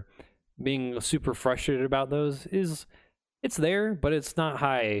or being super frustrated about those is it's there, but it's not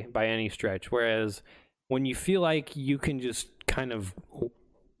high by any stretch. Whereas when you feel like you can just kind of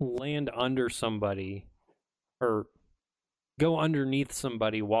land under somebody or go underneath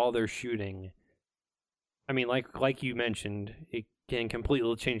somebody while they're shooting, I mean, like you mentioned, it can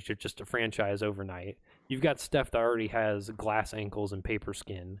completely change to just a franchise overnight. You've got Steph that already has glass ankles and paper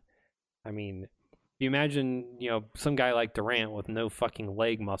skin. I mean, you imagine, some guy like Durant with no fucking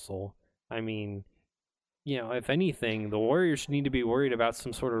leg muscle. I mean, if anything, the Warriors need to be worried about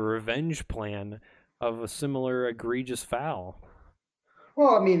some sort of revenge plan of a similar egregious foul.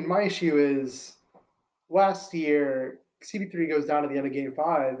 Well, I mean, my issue is last year CP3 goes down at the end of Game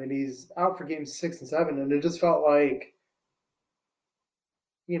 5, and he's out for Games 6 and 7, and it just felt like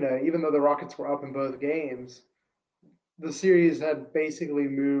even though the Rockets were up in both games, the series had basically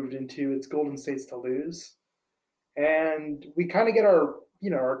moved into its Golden States to lose, and we kind of get our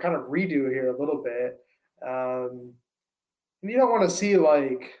kind of redo here a little bit. And you don't want to see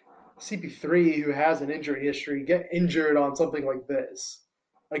like CP3, who has an injury history, get injured on something like this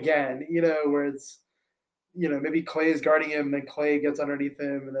again. Where it's maybe Clay is guarding him, and then Clay gets underneath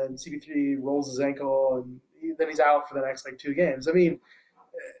him, and then CP3 rolls his ankle, and then he's out for the next like 2 games. I mean,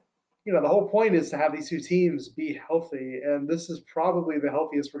 the whole point is to have these 2 teams be healthy, and this is probably the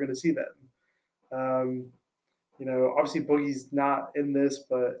healthiest we're going to see them. Um, obviously Boogie's not in this,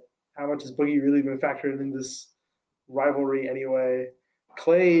 but how much has Boogie really been factored in this rivalry anyway?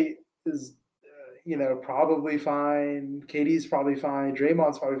 Clay is, probably fine. KD's probably fine.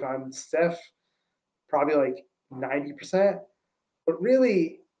 Draymond's probably fine. Steph probably like 90%. But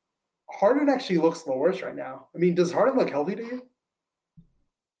really, Harden actually looks the worst right now. I mean, does Harden look healthy to you?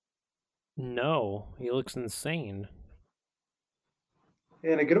 No, he looks insane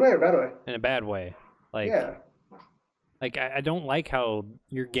In a good way or bad way? in a bad way. Like, Yeah. I don't like how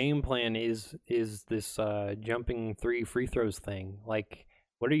your game plan is this jumping 3 free throws thing. Like,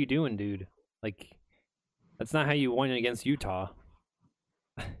 what are you doing, dude? Like, that's not how you won against Utah.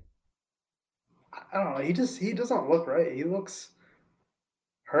 I don't know. He doesn't look right. He looks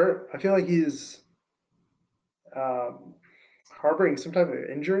hurt. I feel like he's um, harboring some type of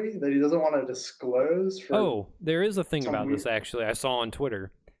injury that he doesn't want to disclose for Oh, there is a thing some about this weird. actually. I saw on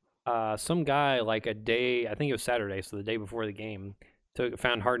Twitter. some guy like a day, I think it was Saturday, so the day before the game,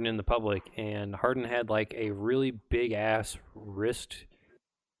 found Harden in the public, and Harden had like a really big ass wrist.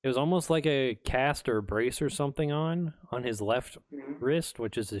 It was almost like a cast or a brace or something on his left Mhm. wrist,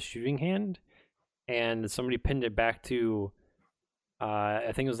 which is his shooting hand, and somebody pinned it back to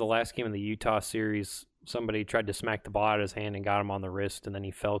I think it was the last game of the Utah series. Somebody tried to smack the ball out of his hand and got him on the wrist, and then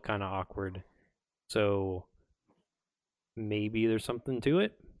he fell kind of awkward. So maybe there's something to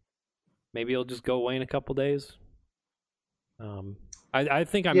it. Maybe it'll just go away in a couple days. Um, I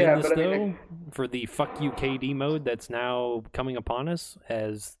think I'm in Yeah, this but I mean, though for the fuck you KD mode that's now coming upon us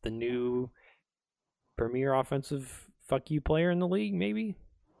as the new premier offensive fuck you player in the league. Maybe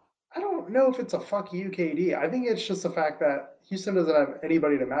I don't know if it's a fuck you, KD. I think it's just the fact that Houston doesn't have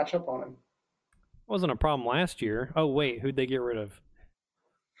anybody to match up on him. wasn't a problem last year. Oh wait, who'd they get rid of?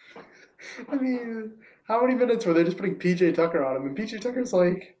 I mean, how many minutes were they just putting PJ Tucker on him? And PJ Tucker's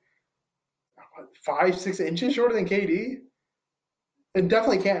like what, 5, 6 inches shorter than KD, and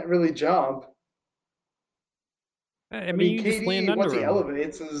definitely can't really jump. I I mean, mean, you just land KD once under he him.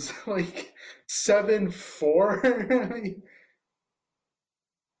 elevates is like 7'4". I mean,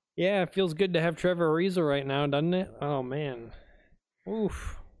 Yeah, it feels good to have Trevor Ariza right now, doesn't it? Oh man,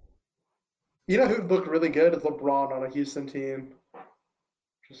 oof. you know who'd look really good is LeBron on a Houston team.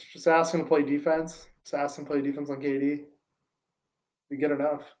 Just ask him to play defense. Just ask him to play defense on KD. We get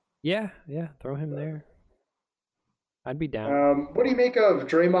enough. Yeah, yeah, throw him there. I'd be down. What do you make of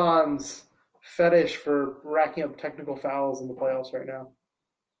Draymond's fetish for racking up technical fouls in the playoffs right now?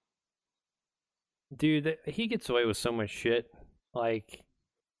 Dude, he gets away with so much shit. Like,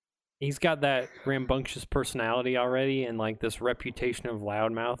 he's got that rambunctious personality already and like this reputation of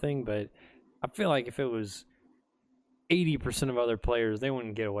loud mouthing, but I feel like if it was 80% of other players, they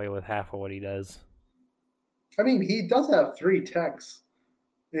wouldn't get away with half of what he does. I mean, he does have 3 techs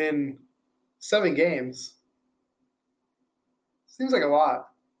in 7 games. Seems like a lot.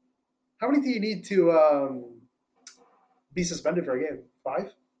 How many do you need to be suspended for a game? 5?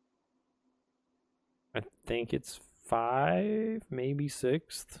 I think it's 5, maybe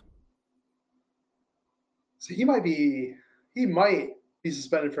 6th. So he might be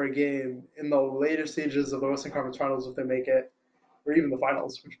suspended for a game in the later stages of the Western Conference Finals if they make it, or even the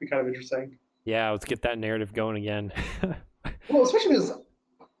finals, which would be kind of interesting. Yeah, let's get that narrative going again. Well, especially because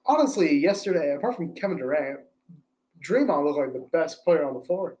honestly, yesterday, apart from Kevin Durant, Draymond looked like the best player on the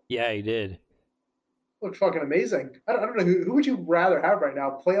floor. Yeah, he did. Looked fucking amazing. I don't know who would you rather have right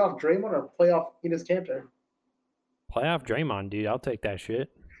now, playoff Draymond or playoff Enes Kanter? Playoff Draymond, dude. I'll take that shit.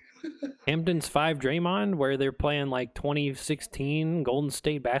 Hampton's 5 Draymond, where they're playing like 2016 Golden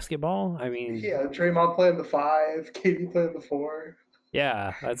State basketball. I mean, Yeah, Draymond playing the 5, KD playing the 4.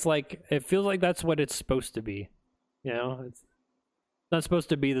 yeah, that's like, it feels like that's what it's supposed to be. You know, it's not supposed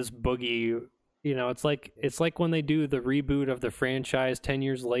to be this boogie. You know, it's like when they do the reboot of the franchise 10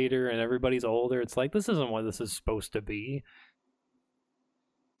 years later and everybody's older. It's like this isn't what this is supposed to be.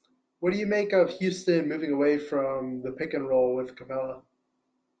 What do you make of Houston moving away from the pick and roll with Capella?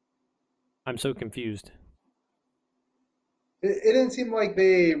 I'm so confused. It didn't seem like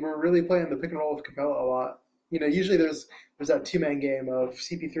they were really playing the pick and roll with Capella a lot. You know, usually there's that 2 man game of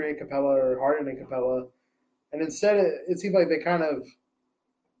CP3 and Capella or Harden and Capella, and instead it seemed like they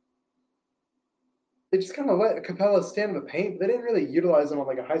just kind of let Capella stand in the paint. They didn't really utilize him on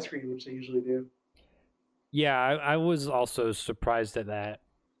like a high screen, which they usually do. Yeah, I was also surprised at that.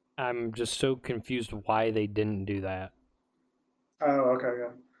 I'm just so confused why they didn't do that. Oh, okay,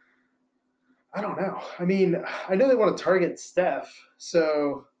 yeah. I don't know. I mean, I know they want to target Steph,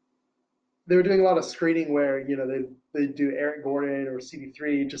 so they were doing a lot of screening where they do Eric Gordon or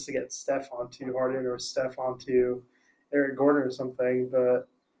CP3 just to get Steph onto Harden or Steph onto Eric Gordon or something. But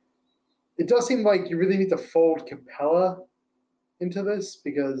it does seem like you really need to fold Capella into this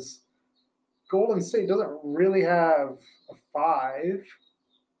because Golden State doesn't really have a 5,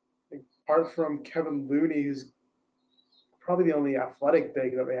 apart from Kevin Looney, who's probably the only athletic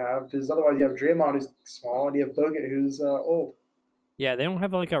big that they have. Because otherwise, you have Draymond, who's small, and you have Bogut, who's old. Yeah, they don't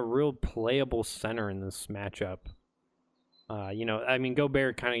have like a real playable center in this matchup. I mean,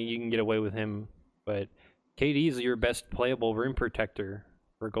 Gobert kind of you can get away with him, but KD is your best playable rim protector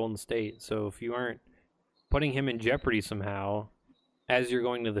for Golden State. So if you aren't putting him in jeopardy somehow as you're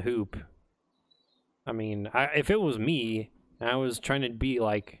going to the hoop, I mean, if it was me and I was trying to be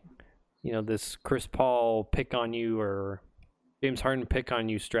like, this Chris Paul pick on you or James Harden pick on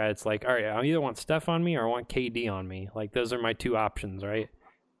you strat, it's like, all right, I either want Steph on me or I want KD on me. Like, those are my two options, right?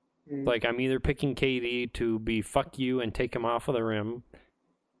 Mm. Like, I'm either picking KD to be fuck you and take him off of the rim,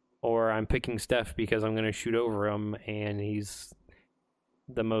 or I'm picking Steph because I'm going to shoot over him and he's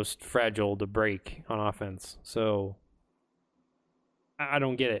the most fragile to break on offense. So I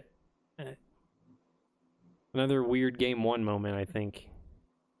don't get it. Another weird game one moment, I think.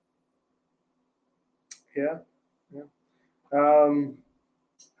 Yeah. Yeah. Um,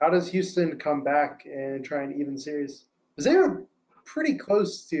 how does Houston come back and try an even series? Because they were pretty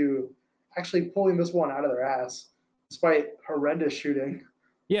close to actually pulling this one out of their ass, despite horrendous shooting.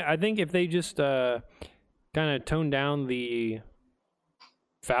 Yeah, I think if they just kind of tone down the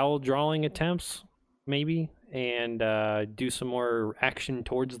foul drawing attempts, maybe, and do some more action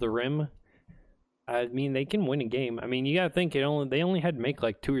towards the rim, I mean, they can win a game. I mean, you got to think they only had to make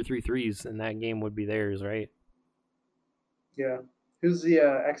like 2 or 3 threes, and that game would be theirs, right? Yeah. Who's the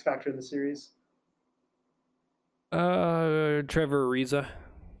X factor in the series? Trevor Ariza.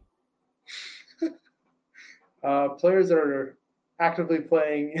 Players that are actively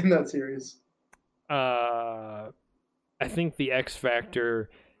playing in that series. I think the X factor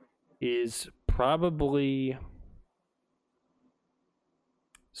is probably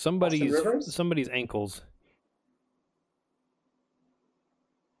Austin Rivers? somebody's ankles.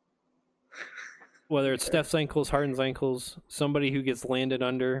 Whether it's Okay. Steph's ankles, Harden's ankles, somebody who gets landed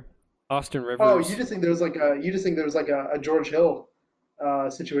under. Austin Oh, you Rivers. just think there was like a George Hill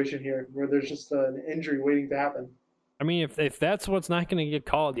situation here where there's just an injury waiting to happen. I mean, if that's what's not going to get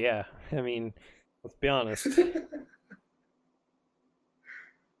called, yeah. I mean, let's be honest.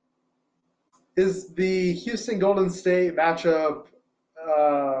 Is the Houston Golden State matchup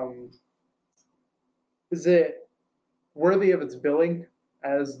um, is it worthy of its billing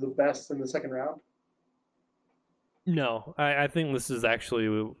as the best in the second round? No, I think this is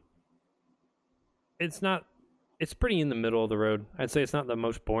actually it's not. It's pretty in the middle of the road. I'd say it's not the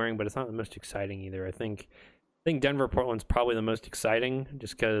most boring, but it's not the most exciting either. I think Denver Portland's probably the most exciting,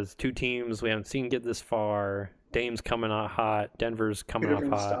 just because two teams we haven't seen get this far. Dame's coming out hot. Denver's Two coming off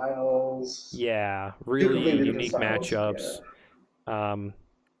different hot. styles, Yeah, two really completely different unique styles. Yeah. matchups. Um,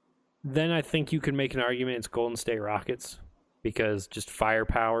 then I think you could make an argument it's Golden State Rockets because just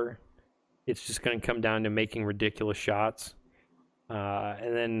firepower. It's just going to come down to making ridiculous shots.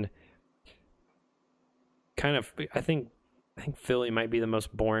 And then kind of, I think Philly might be the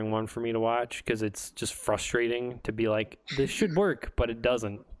most boring one for me to watch because it's just frustrating to be like, this should work, but it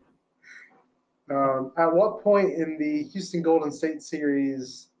doesn't. At what point in the Houston Golden State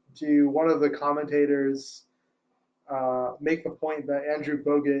series do one of the commentators make the point that Andrew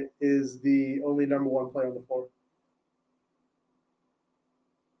Bogut is the only number one player on the floor?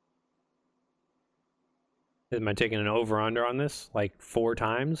 Am I taking an over under on this like 4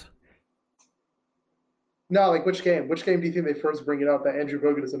 times? No, like which game? Which game do you think they first bring it up that Andrew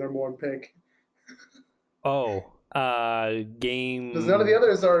Bogut is the number one pick? Oh, Because none of the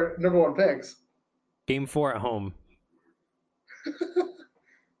others are number one picks. game 4 at home.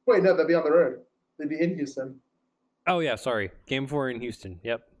 Wait, no, they'd be on the road. They'd be in Houston. Oh yeah, sorry, game 4 in Houston.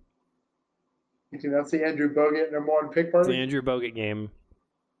 Yep, You think that's the Andrew Bogut number one pick it's the party? Andrew Bogut game.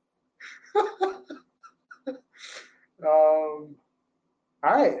 All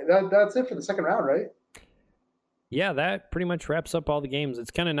right, that's it for the second round, right? Yeah, that pretty much wraps up all the games.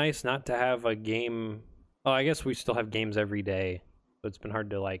 It's kind of nice not to have a game. Oh, I guess we still have games every day, so it's been hard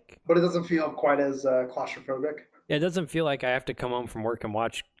to like. But it doesn't feel quite as claustrophobic. Yeah, it doesn't feel like I have to come home from work and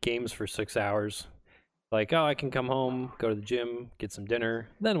watch games for 6 hours. Like, oh, I can come home, go to the gym, get some dinner,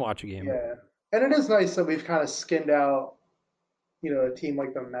 then watch a game. Yeah, and it is nice that we've kind of skinned out, a team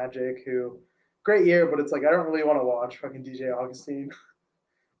like the Magic, who great year, but it's like I don't really want to watch fucking DJ Augustine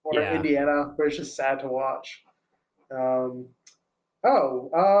or Yeah, Indiana, where it's just sad to watch. Um,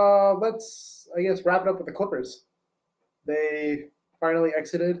 let's I guess wrap it up with the Clippers. They finally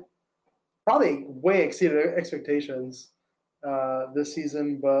exited, probably way exceeded expectations this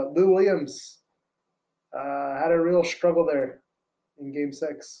season, but Lou Williams had a real struggle there in Game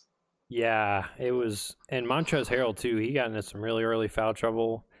 6. yeah, it was, and Montrezl Harrell too. He got into some really early foul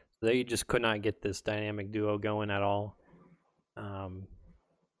trouble. They just could not get this dynamic duo going at all. Um,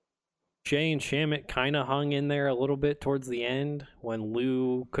 Shea and Shamit kind of hung in there a little bit towards the end when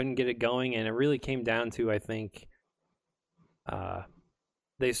Lou couldn't get it going, and it really came down to, I think, uh,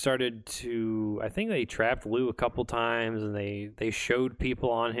 they started to. I think they trapped Lou a couple times, and they showed people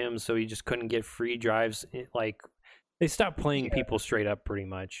on him, so he just couldn't get free drives. Like they stopped playing Yeah. people straight up, pretty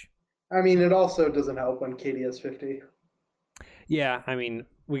much. I mean, it also doesn't help when KD has 50. Yeah, I mean,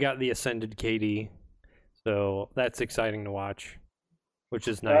 we got the ascended KD, so that's exciting to watch, which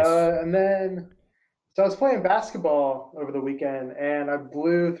is nice. And then, so I was playing basketball over the weekend, and I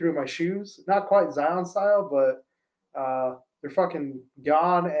blew through my shoes. Not quite Zion style, but they're fucking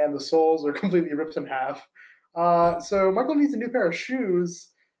gone, and the soles are completely ripped in half. So Michael needs a new pair of shoes.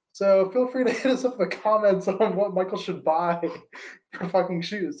 So feel free to hit us up in the comments on what Michael should buy for fucking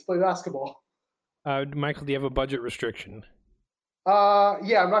shoes to play basketball. Michael, do you have a budget restriction?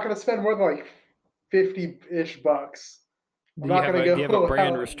 Yeah, I'm not gonna spend more than like 50-ish bucks. I'm Do you not have gonna a do you have a go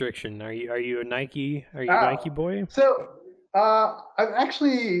brand out. restriction? Are you a Nike Ah, boy? so I'm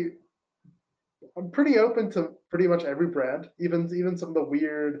pretty open to pretty much every brand, even some of the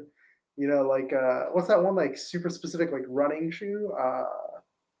weird, like what's that one like super specific like running shoe?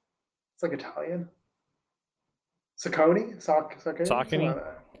 It's like Italian. Saucony, something Saucony? like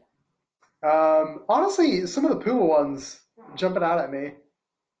that. Honestly, some of the Puma ones jumping out at me.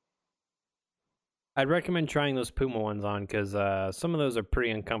 I'd recommend trying those Puma ones on because some of those are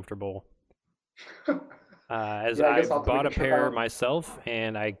pretty uncomfortable. As Yeah, I guess I'll I've have to make bought a a trip pair out. myself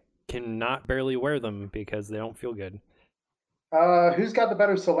and I cannot barely wear them because they don't feel good. Who's got the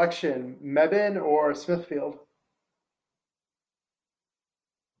better selection, Mebane or Smithfield?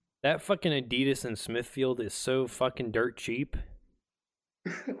 That fucking Adidas and Smithfield is so fucking dirt cheap.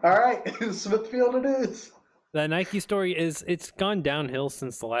 All right, Smithfield it is. That Nike story it's gone downhill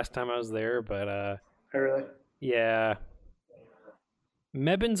since the last time I was there, but I really. yeah.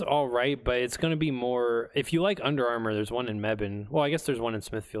 Mebbane's all right, but it's going to be more. If you like Under Armour, there's one in Mebane. Well, I guess there's one in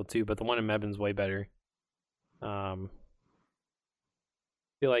Smithfield too, but the one in Mebbane's way better. Um,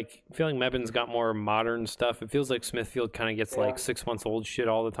 feel like Mebbane's got more modern stuff. It feels like Smithfield kind of gets Yeah. like 6 months old shit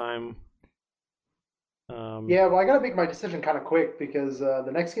all the time. Yeah, well, I gotta make my decision kind of quick because the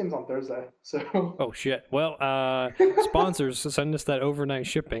next game's on Thursday. So. Oh shit. Well, sponsors send us that overnight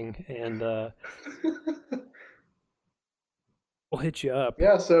shipping, and we'll hit you up.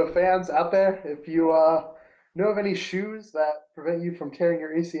 Yeah, so fans out there, if you know of any shoes that prevent you from tearing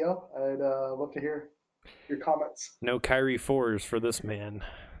your ACL, I'd love to hear your comments. No Kyrie fours for this man.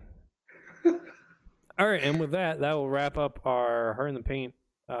 All right, and with that, that will wrap up our Heart in the Paint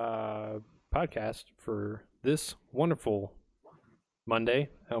podcast for this wonderful Monday.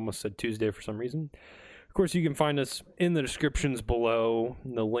 I almost said Tuesday for some reason. Of course, you can find us in the descriptions below,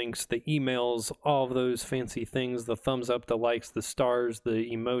 the links, the emails, all of those fancy things, the thumbs up, the likes, the stars, the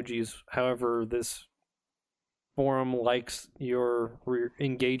emojis, however this forum likes your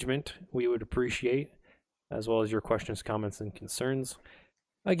engagement, we would appreciate, as well as your questions, comments, and concerns.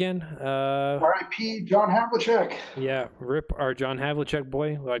 Again, R.I.P. John Havlicek. yeah, rip our John Havlicek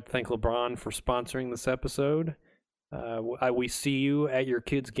boy. I'd like to thank LeBron for sponsoring this episode. We see you at your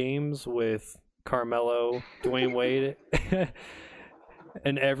kids' games with Carmelo, Dwayne Wade,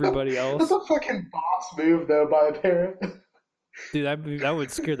 and everybody else. That's a fucking boss move, though, by a parent. Dude, that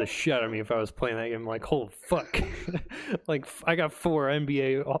would scare the shit out of me if I was playing that game. Like, holy fuck. Like, I got 4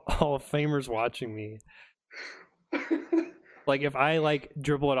 NBA Hall of Famers watching me. Like, if I, like,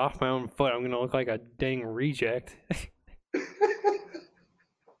 dribble it off my own foot, I'm gonna look like a dang reject.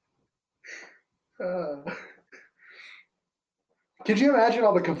 Could you imagine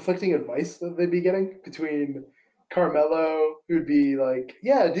all the conflicting advice that they'd be getting between Carmelo, who'd be like,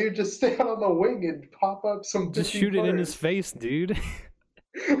 "Yeah, dude, just stay out on the wing and pop up some Just 50 shoot it in his players." face, dude.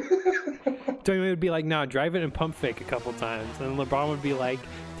 Dwayne would be like, nah, drive it and pump fake a couple times. And LeBron would be like,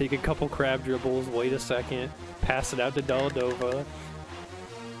 take a couple crab dribbles, wait a second, pass it out to Deladova.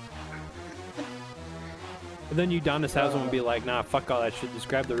 And then Udonis Haslam would be like, nah, fuck all that shit, just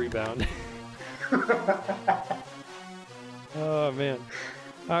grab the rebound. Oh, man.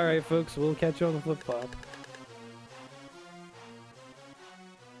 All right, folks, we'll catch you on the flip-flop.